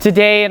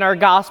Today in our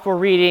gospel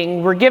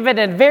reading, we're given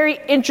a very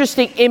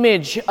interesting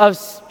image of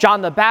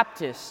John the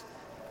Baptist.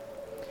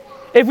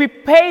 If we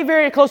pay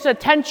very close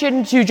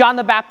attention to John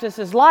the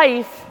Baptist's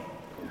life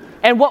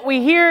and what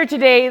we hear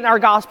today in our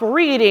gospel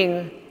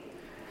reading,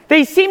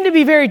 they seem to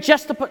be very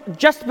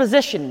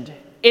juxtapositioned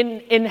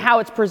in how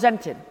it's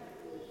presented.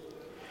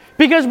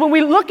 Because when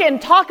we look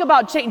and talk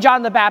about St.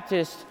 John the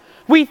Baptist,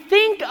 we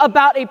think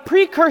about a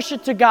precursor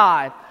to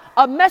God,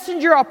 a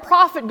messenger, a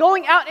prophet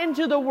going out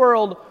into the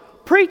world,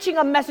 preaching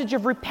a message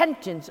of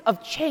repentance,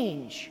 of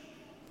change,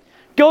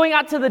 going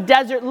out to the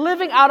desert,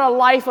 living out a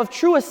life of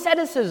true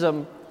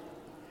asceticism,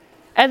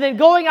 and then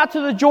going out to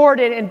the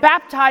Jordan and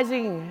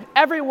baptizing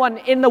everyone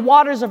in the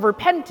waters of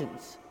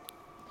repentance.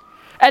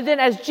 And then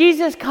as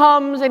Jesus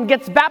comes and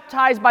gets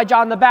baptized by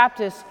John the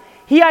Baptist,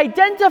 he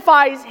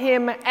identifies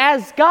him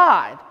as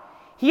God.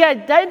 He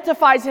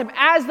identifies him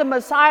as the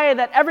Messiah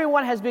that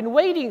everyone has been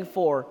waiting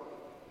for.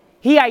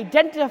 He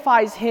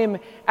identifies him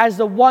as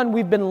the one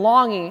we've been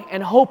longing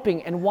and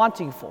hoping and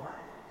wanting for.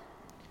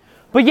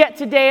 But yet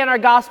today in our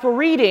gospel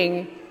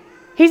reading,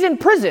 he's in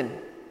prison.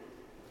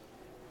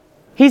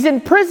 He's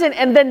in prison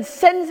and then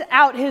sends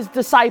out his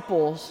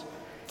disciples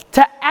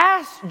to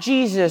ask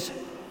Jesus,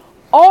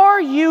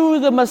 "Are you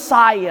the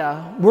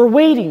Messiah we're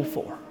waiting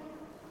for?"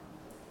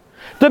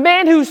 The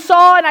man who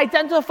saw and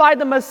identified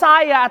the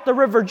Messiah at the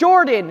River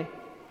Jordan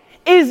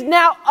is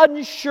now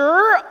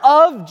unsure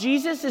of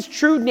Jesus'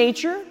 true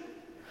nature,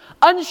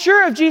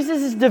 unsure of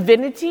Jesus'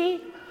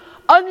 divinity,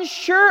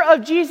 unsure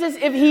of Jesus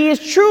if he is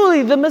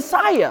truly the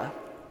Messiah.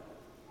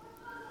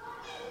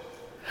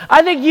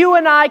 I think you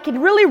and I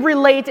can really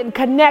relate and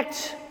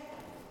connect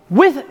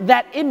with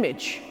that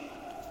image.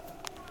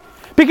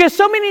 Because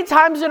so many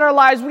times in our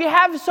lives, we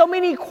have so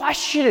many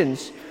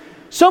questions,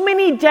 so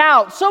many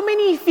doubts, so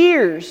many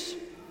fears.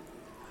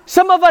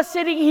 Some of us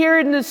sitting here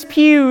in these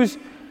pews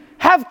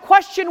have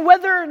questioned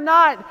whether or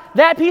not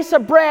that piece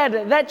of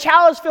bread, that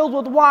chalice filled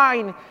with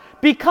wine,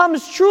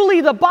 becomes truly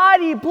the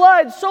body,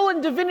 blood, soul,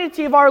 and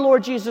divinity of our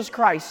Lord Jesus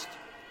Christ.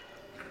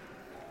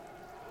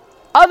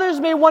 Others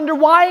may wonder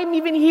why I'm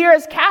even here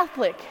as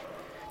Catholic.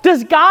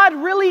 Does God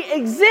really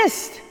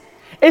exist?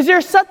 Is there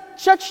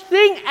such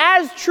thing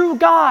as true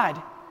God?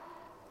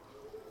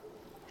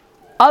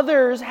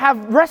 Others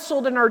have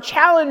wrestled and are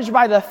challenged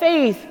by the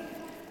faith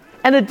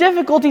and the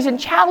difficulties and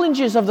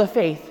challenges of the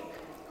faith,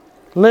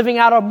 living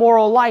out a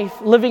moral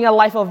life, living a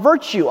life of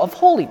virtue, of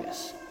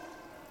holiness.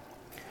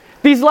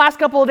 These last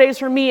couple of days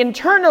for me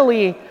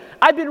internally,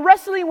 I've been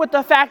wrestling with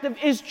the fact of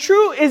is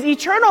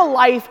eternal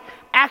life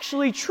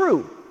actually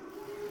true?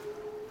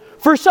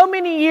 For so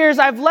many years,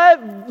 I've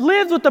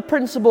lived with the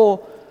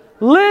principle,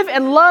 live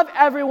and love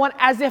everyone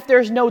as if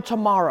there's no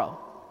tomorrow.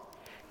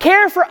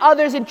 Care for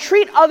others and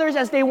treat others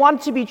as they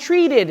want to be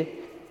treated.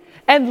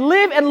 And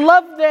live and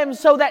love them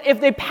so that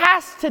if they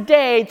pass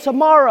today,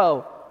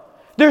 tomorrow,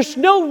 there's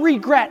no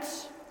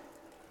regrets.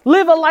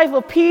 Live a life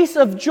of peace,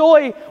 of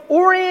joy,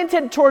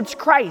 oriented towards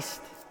Christ.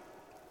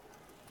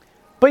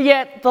 But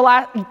yet,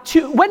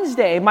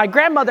 Wednesday, my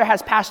grandmother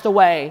has passed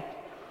away,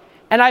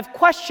 and I've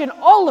questioned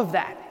all of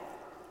that.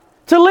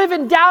 To live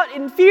in doubt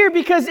and fear,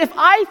 because if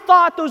I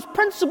thought those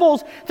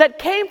principles that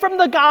came from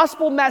the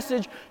gospel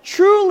message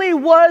truly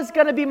was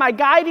going to be my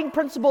guiding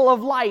principle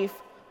of life,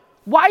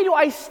 why do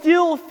I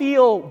still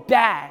feel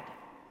bad?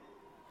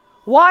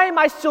 Why am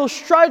I still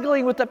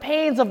struggling with the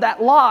pains of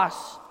that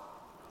loss?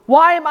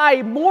 Why am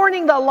I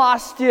mourning the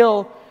loss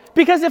still?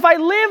 Because if I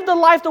live the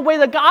life the way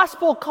the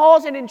gospel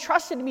calls and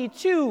entrusted me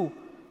to,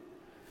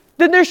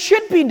 then there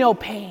should be no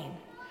pain.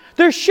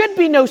 There should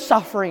be no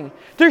suffering.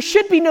 There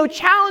should be no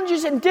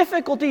challenges and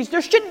difficulties.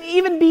 There shouldn't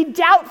even be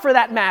doubt for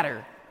that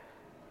matter.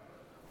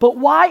 But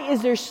why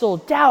is there still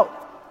doubt,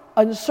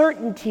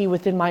 uncertainty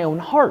within my own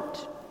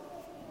heart?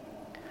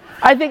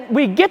 I think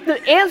we get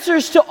the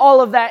answers to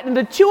all of that in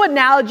the two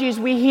analogies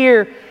we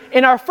hear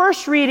in our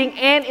first reading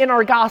and in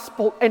our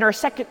gospel, in our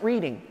second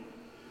reading.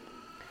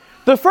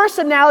 The first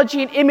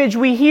analogy and image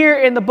we hear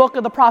in the book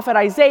of the prophet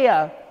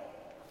Isaiah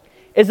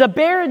is a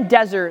barren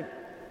desert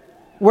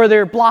where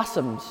there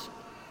blossoms,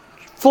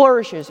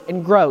 flourishes,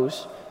 and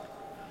grows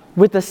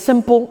with a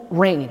simple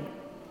rain.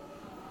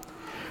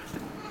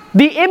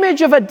 The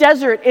image of a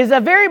desert is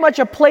very much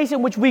a place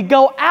in which we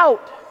go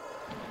out,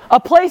 a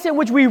place in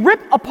which we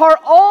rip apart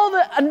all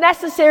the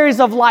unnecessaries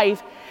of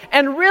life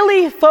and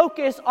really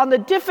focus on the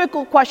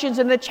difficult questions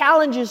and the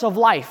challenges of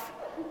life.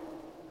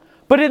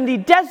 But in the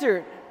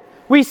desert,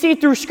 we see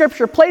through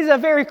Scripture, plays a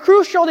very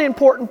crucial and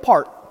important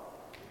part.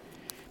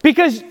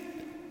 Because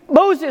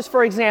Moses,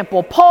 for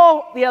example,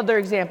 Paul, the other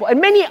example, and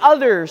many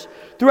others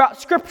throughout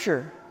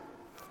Scripture,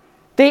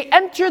 they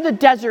enter the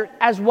desert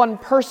as one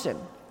person,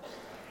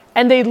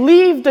 and they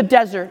leave the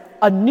desert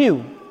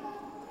anew.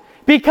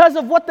 Because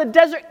of what the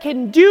desert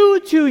can do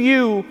to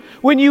you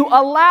when you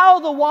allow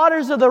the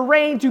waters of the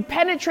rain to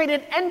penetrate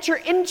and enter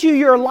into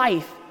your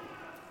life.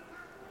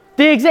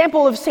 The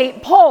example of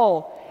St.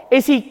 Paul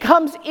is he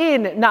comes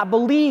in not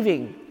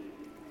believing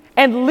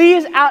and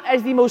leaves out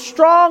as the most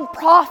strong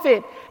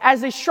prophet,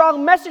 as a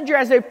strong messenger,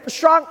 as a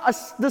strong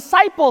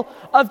disciple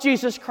of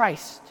Jesus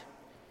Christ.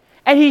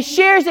 And he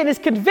shares and is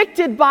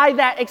convicted by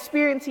that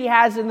experience he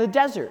has in the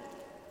desert.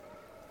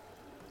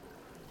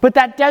 But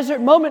that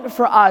desert moment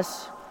for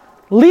us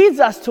leads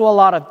us to a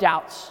lot of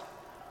doubts,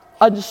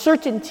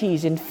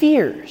 uncertainties, and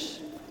fears.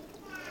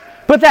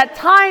 But that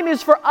time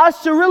is for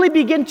us to really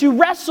begin to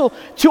wrestle,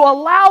 to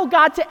allow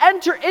God to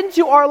enter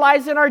into our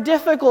lives and our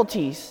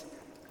difficulties.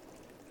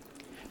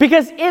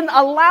 Because in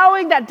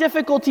allowing that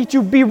difficulty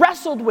to be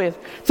wrestled with,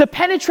 to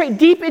penetrate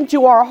deep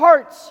into our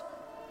hearts,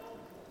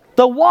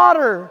 the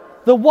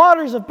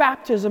waters of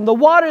baptism, the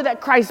water that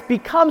Christ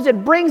becomes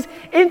and brings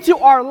into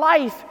our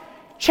life,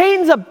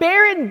 changes a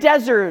barren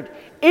desert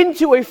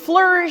into a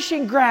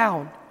flourishing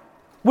ground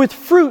with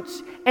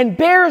fruits and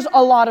bears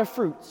a lot of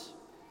fruits.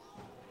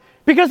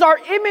 Because our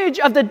image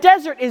of the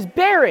desert is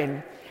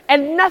barren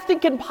and nothing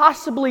can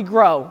possibly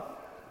grow.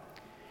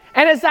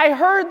 And as I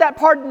heard that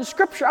part in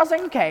Scripture, I was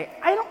like, okay,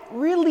 I don't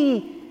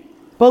really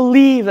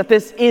believe that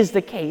this is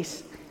the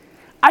case.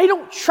 I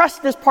don't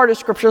trust this part of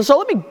Scripture. So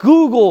let me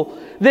Google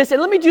this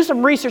and let me do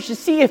some research to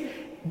see if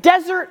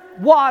desert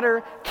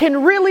water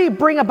can really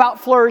bring about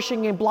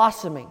flourishing and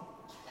blossoming.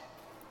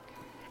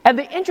 And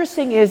the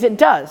interesting is it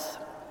does.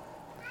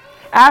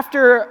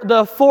 After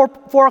the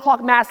 4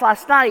 o'clock Mass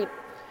last night,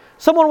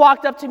 someone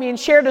walked up to me and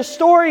shared a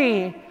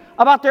story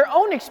about their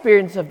own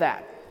experience of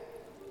that.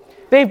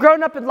 They've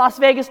grown up in Las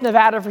Vegas,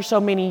 Nevada for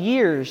so many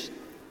years.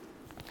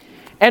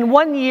 And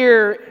one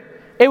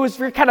year, it was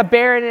kind of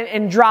barren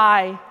and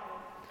dry.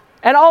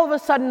 And all of a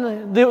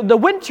sudden, the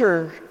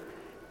winter,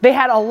 they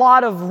had a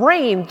lot of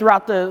rain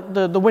throughout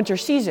the winter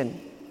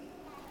season.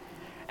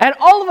 And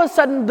all of a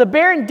sudden, the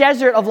barren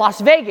desert of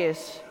Las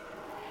Vegas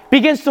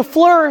begins to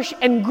flourish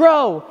and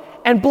grow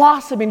and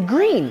blossom and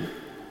green.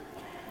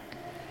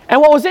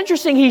 And what was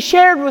interesting, he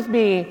shared with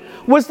me,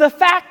 was the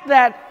fact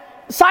that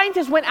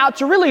scientists went out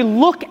to really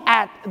look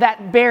at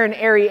that barren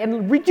area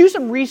and do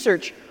some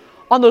research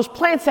on those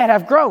plants that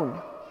have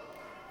grown.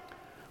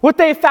 What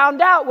they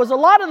found out was a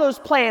lot of those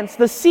plants,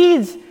 the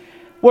seeds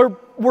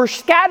were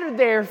scattered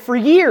there for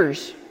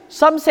years.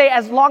 Some say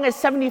as long as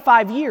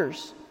 75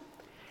 years.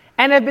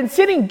 And have been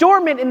sitting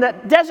dormant in the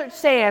desert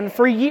sand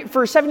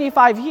for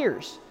 75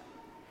 years.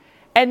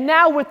 And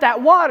now with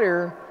that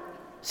water,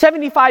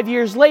 75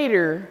 years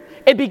later,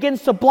 it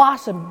begins to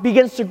blossom,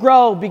 begins to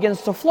grow,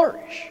 begins to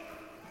flourish.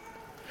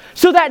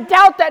 So that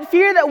doubt, that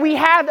fear that we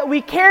have, that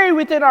we carry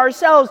within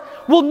ourselves,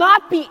 will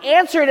not be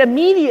answered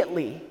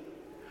immediately.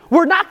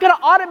 We're not going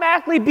to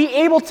automatically be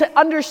able to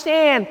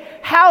understand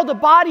how the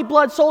body,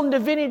 blood, soul, and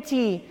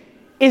divinity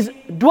is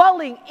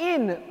dwelling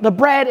in the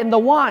bread and the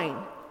wine.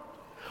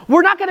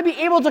 We're not going to be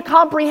able to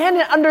comprehend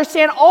and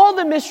understand all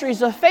the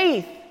mysteries of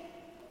faith.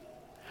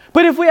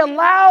 But if we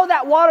allow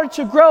that water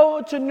to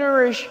grow, to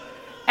nourish,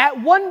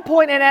 at one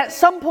point and at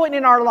some point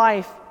in our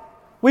life,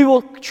 we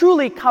will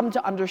truly come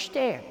to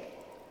understand.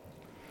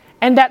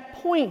 And that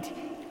point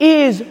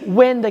is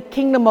when the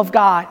kingdom of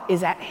God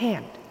is at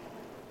hand.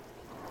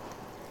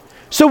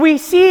 So we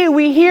see,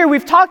 we hear,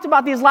 we've talked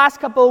about these last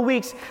couple of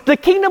weeks, the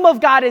kingdom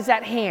of God is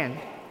at hand.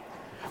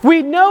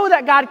 We know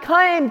that God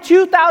came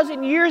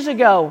 2,000 years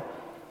ago,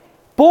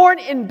 born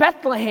in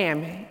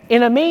Bethlehem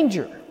in a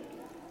manger.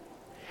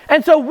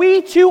 And so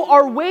we too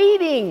are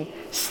waiting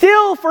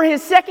still for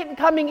his second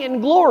coming in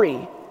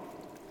glory.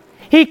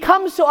 He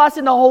comes to us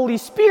in the Holy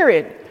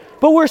Spirit,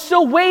 but we're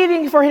still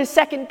waiting for his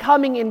second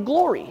coming in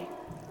glory.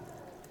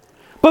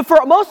 But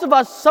for most of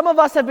us, some of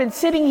us have been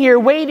sitting here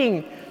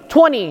waiting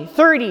 20,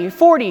 30,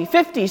 40,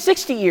 50,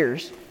 60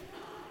 years.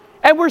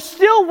 And we're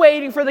still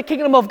waiting for the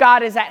kingdom of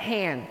God is at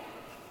hand.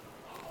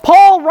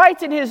 Paul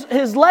writes in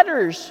his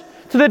letters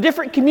to the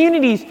different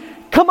communities,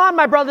 come on,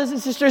 my brothers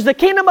and sisters, the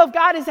kingdom of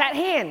God is at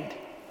hand.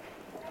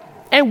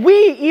 And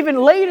we,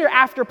 even later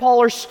after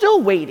Paul, are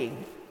still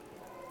waiting.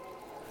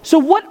 So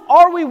what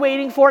are we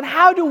waiting for and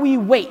how do we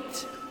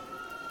wait?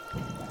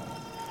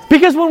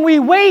 Because when we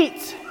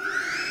wait,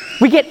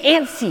 we get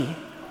antsy,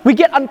 we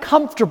get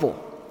uncomfortable.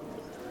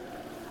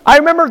 I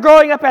remember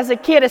growing up as a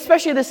kid,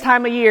 especially this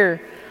time of year,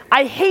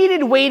 I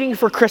hated waiting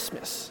for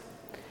Christmas.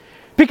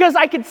 Because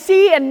I could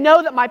see and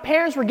know that my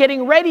parents were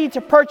getting ready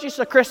to purchase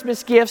the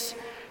Christmas gifts.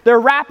 They're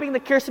wrapping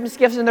the Christmas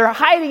gifts and they're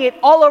hiding it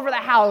all over the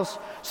house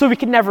so we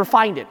could never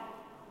find it.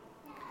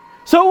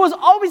 So it was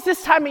always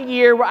this time of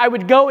year where I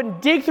would go and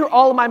dig through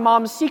all of my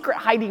mom's secret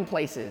hiding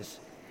places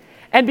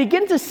and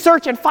begin to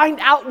search and find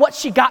out what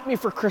she got me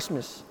for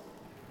Christmas.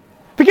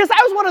 Because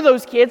I was one of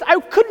those kids, I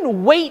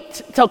couldn't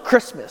wait till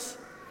Christmas.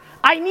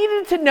 I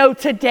needed to know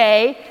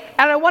today,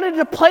 and I wanted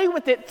to play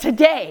with it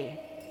today.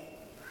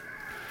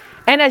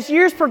 And as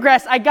years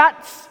progressed, I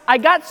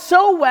got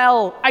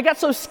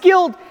so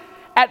skilled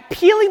at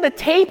peeling the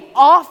tape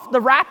off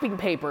the wrapping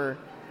paper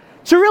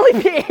to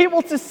really be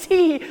able to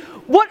see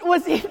what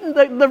was in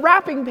the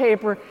wrapping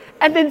paper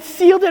and then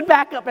sealed it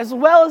back up as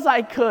well as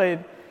I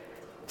could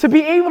to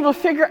be able to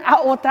figure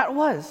out what that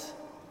was.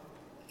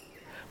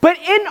 But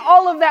in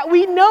all of that,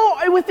 we know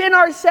within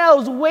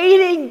ourselves,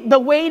 the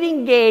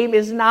waiting game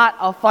is not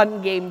a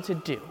fun game to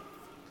do.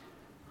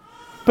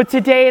 But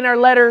today in our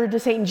letter to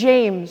St.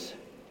 James,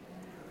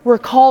 we're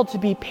called to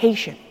be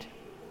patient,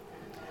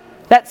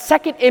 that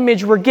second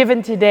image we're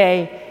given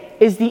today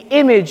is the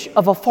image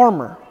of a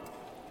farmer.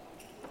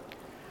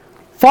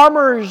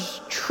 Farmers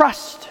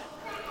trust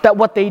that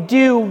what they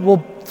do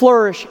will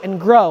flourish and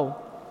grow.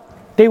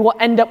 They will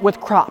end up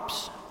with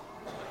crops.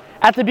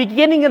 At the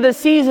beginning of the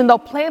season, they'll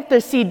plant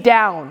the seed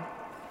down.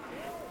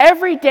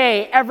 Every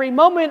day, every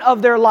moment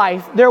of their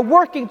life, they're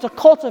working to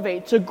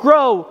cultivate, to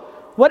grow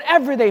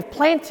whatever they've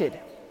planted.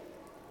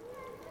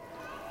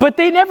 But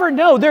they never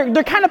know. They're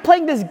kind of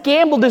playing this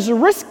gamble, this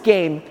risk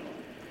game.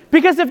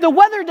 Because if the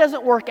weather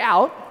doesn't work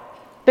out,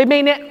 they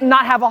may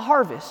not have a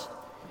harvest.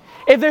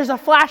 If there's a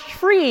flash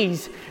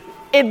freeze,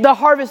 the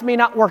harvest may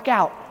not work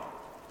out.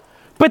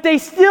 But they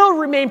still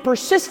remain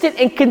persistent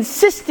and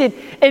consistent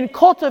in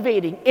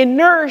cultivating, in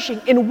nourishing,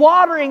 in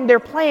watering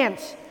their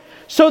plants,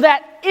 so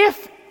that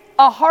if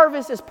a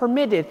harvest is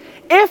permitted,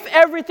 if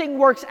everything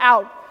works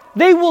out,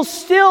 they will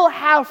still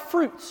have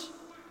fruits.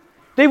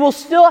 They will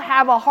still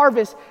have a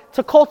harvest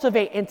to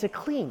cultivate and to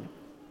clean.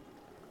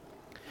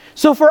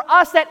 So for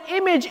us, that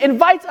image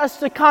invites us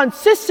to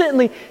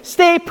consistently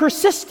stay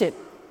persistent,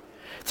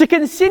 to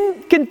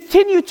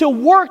continue to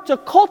work to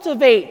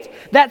cultivate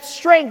that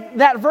strength,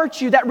 that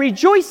virtue, that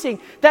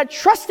rejoicing, that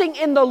trusting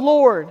in the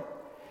Lord.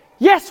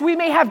 Yes, we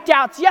may have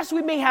doubts. Yes,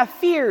 we may have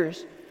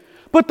fears.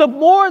 But the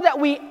more that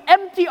we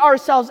empty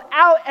ourselves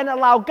out and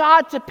allow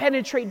God to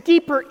penetrate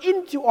deeper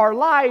into our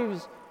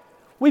lives,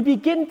 we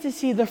begin to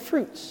see the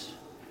fruits.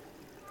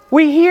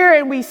 We hear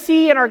and we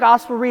see in our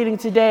gospel reading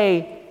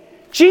today,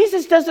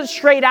 Jesus doesn't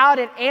straight out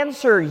and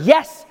answer,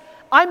 yes,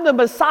 I'm the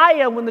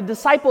Messiah, when the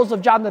disciples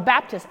of John the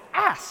Baptist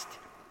asked.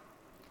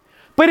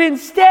 But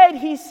instead,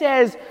 he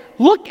says,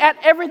 look at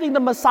everything the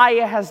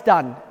Messiah has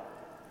done.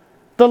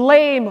 The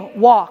lame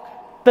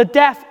walk, the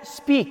deaf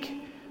speak,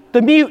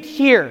 the mute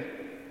hear.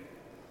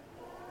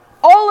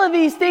 All of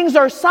these things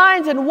are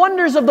signs and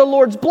wonders of the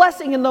Lord's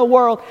blessing in the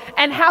world,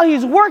 and how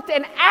he's worked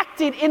and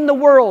acted in the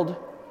world,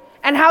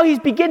 and how he's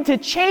begun to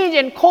change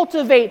and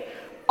cultivate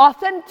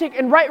authentic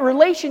and right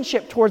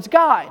relationship towards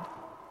God.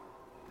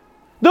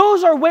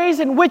 Those are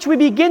ways in which we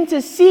begin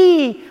to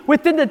see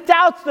within the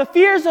doubts, the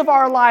fears of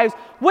our lives,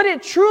 what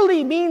it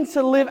truly means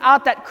to live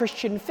out that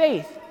Christian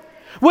faith.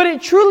 What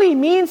it truly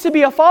means to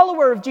be a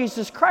follower of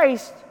Jesus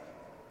Christ.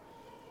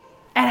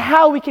 And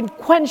how we can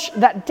quench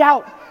that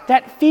doubt,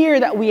 that fear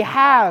that we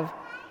have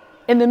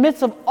in the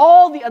midst of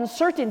all the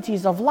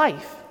uncertainties of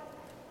life.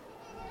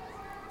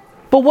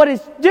 But what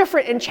is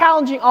different and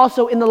challenging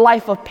also in the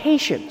life of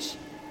patience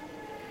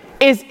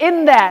is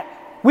in that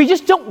we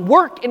just don't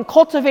work and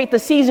cultivate the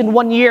season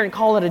 1 year and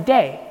call it a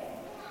day.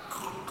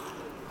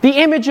 The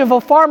image of a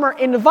farmer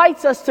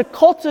invites us to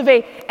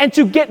cultivate and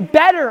to get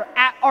better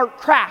at our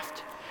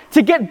craft,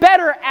 to get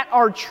better at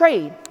our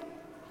trade.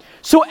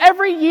 So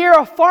every year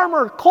a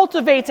farmer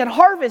cultivates and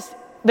harvests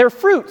their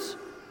fruits.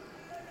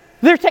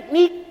 Their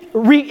technique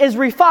is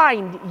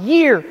refined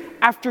year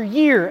after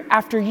year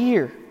after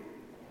year.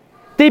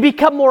 They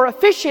become more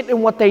efficient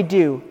in what they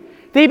do.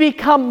 They're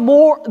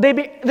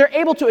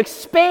able to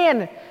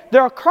expand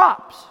their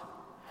crops.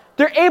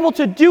 They're able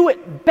to do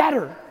it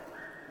better.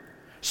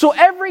 So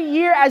every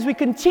year as we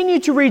continue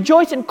to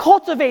rejoice and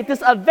cultivate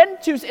this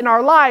adventus in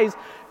our lives,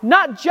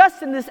 not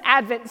just in this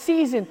Advent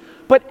season,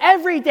 but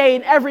every day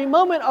and every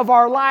moment of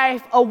our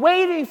life,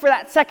 awaiting for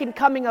that second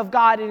coming of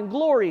God in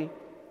glory,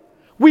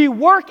 we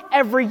work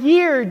every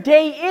year,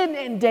 day in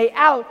and day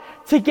out,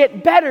 to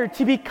get better,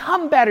 to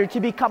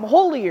become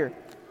holier.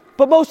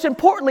 But most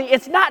importantly,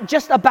 it's not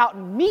just about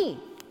me.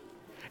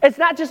 It's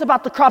not just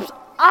about the crops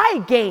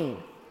I gain.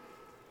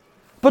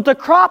 But the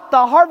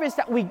harvest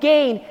that we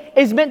gain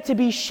is meant to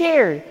be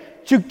shared,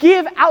 to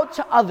give out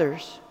to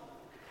others.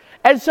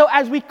 And so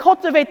as we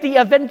cultivate the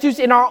adventus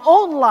in our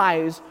own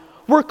lives,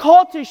 we're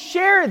called to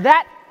share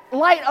that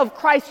light of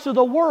Christ to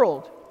the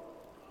world.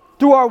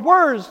 Through our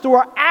words, through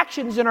our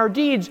actions and our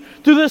deeds,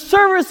 through the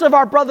service of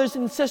our brothers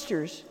and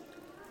sisters.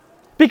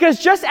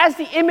 Because just as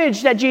the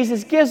image that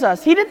Jesus gives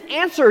us, he didn't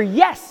answer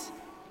yes.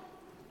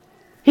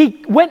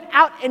 He went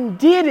out and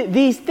did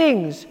these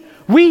things.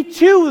 We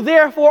too,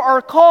 therefore,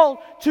 are called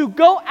to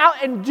go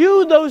out and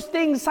do those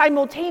things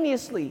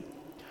simultaneously.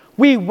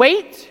 We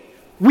wait,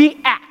 we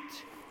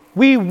act.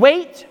 We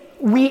wait,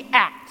 we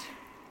act.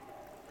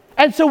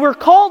 And so we're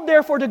called,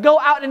 therefore, to go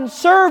out and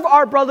serve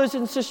our brothers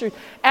and sisters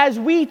as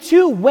we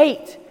too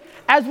wait,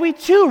 as we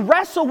too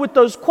wrestle with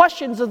those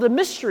questions of the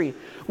mystery,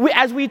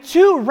 as we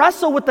too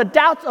wrestle with the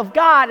doubts of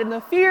God and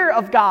the fear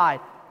of God.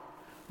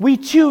 We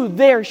too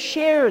there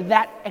share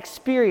that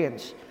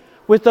experience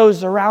with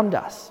those around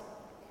us.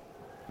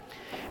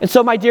 And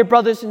so, my dear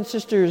brothers and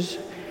sisters,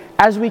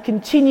 as we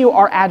continue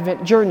our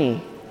Advent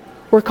journey,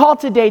 we're called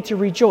today to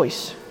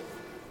rejoice.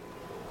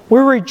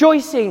 We're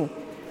rejoicing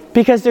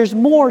because there's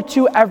more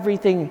to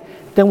everything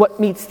than what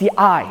meets the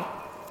eye.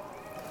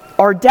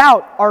 Our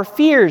doubt, our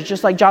fears,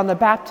 just like John the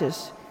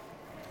Baptist,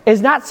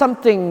 is not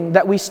something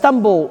that we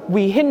stumble,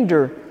 we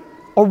hinder,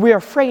 or we're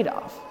afraid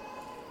of.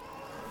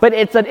 But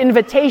it's an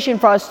invitation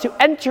for us to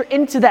enter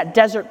into that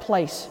desert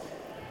place,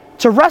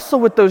 to wrestle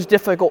with those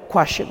difficult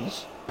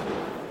questions,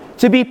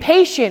 To be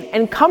patient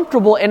and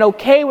comfortable and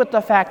okay with the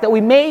fact that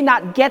we may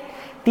not get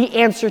the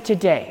answer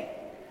today.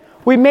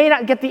 We may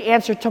not get the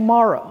answer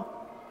tomorrow.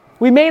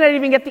 We may not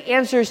even get the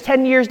answers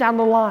 10 years down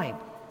the line.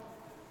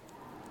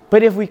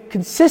 But if we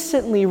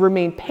consistently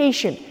remain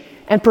patient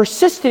and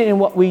persistent in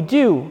what we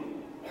do,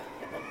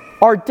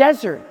 our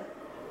desert,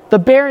 the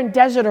barren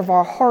desert of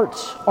our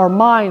hearts, our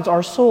minds,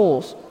 our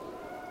souls,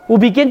 will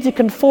begin to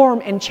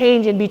conform and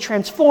change and be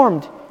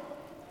transformed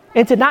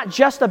into not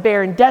just a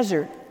barren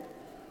desert,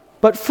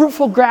 but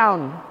fruitful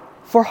ground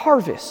for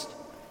harvest.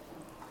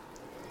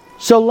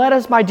 So let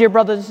us, my dear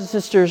brothers and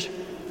sisters,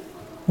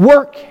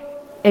 work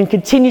and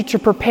continue to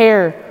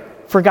prepare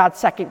for God's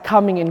second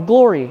coming in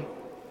glory.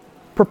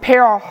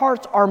 Prepare our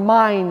hearts, our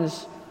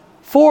minds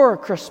for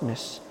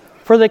Christmas,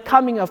 for the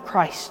coming of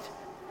Christ,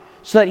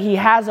 so that He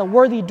has a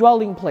worthy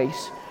dwelling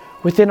place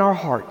within our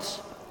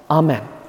hearts. Amen.